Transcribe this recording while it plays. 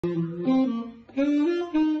Here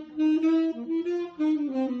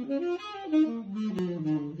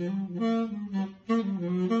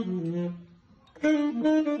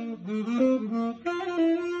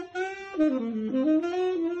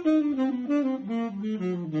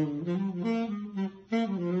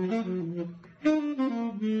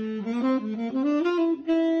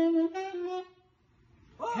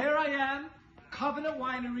I am, Covenant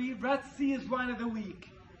Winery, Red Sea is Wine of the Week.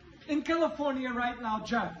 In California right now,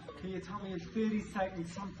 Jeff, can you tell me in 30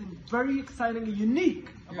 seconds something very exciting and unique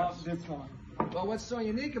about this one? Well, what's so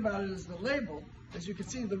unique about it is the label. As you can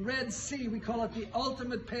see, the Red Sea, we call it the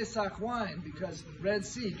ultimate Pesach wine because Red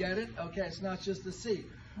Sea, get it? Okay, it's not just the sea.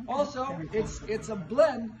 Also, it's a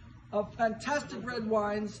blend of fantastic red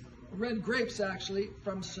wines, red grapes actually,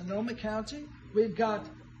 from Sonoma County. We've got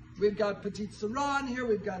Petit Sirah here,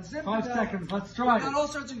 we've got Zinfandel. 5 seconds, let's try it. We've got all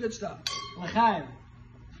sorts of good stuff. L'chaim.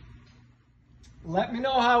 Let me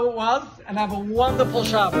know how it was and have a wonderful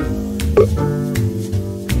Shabbos.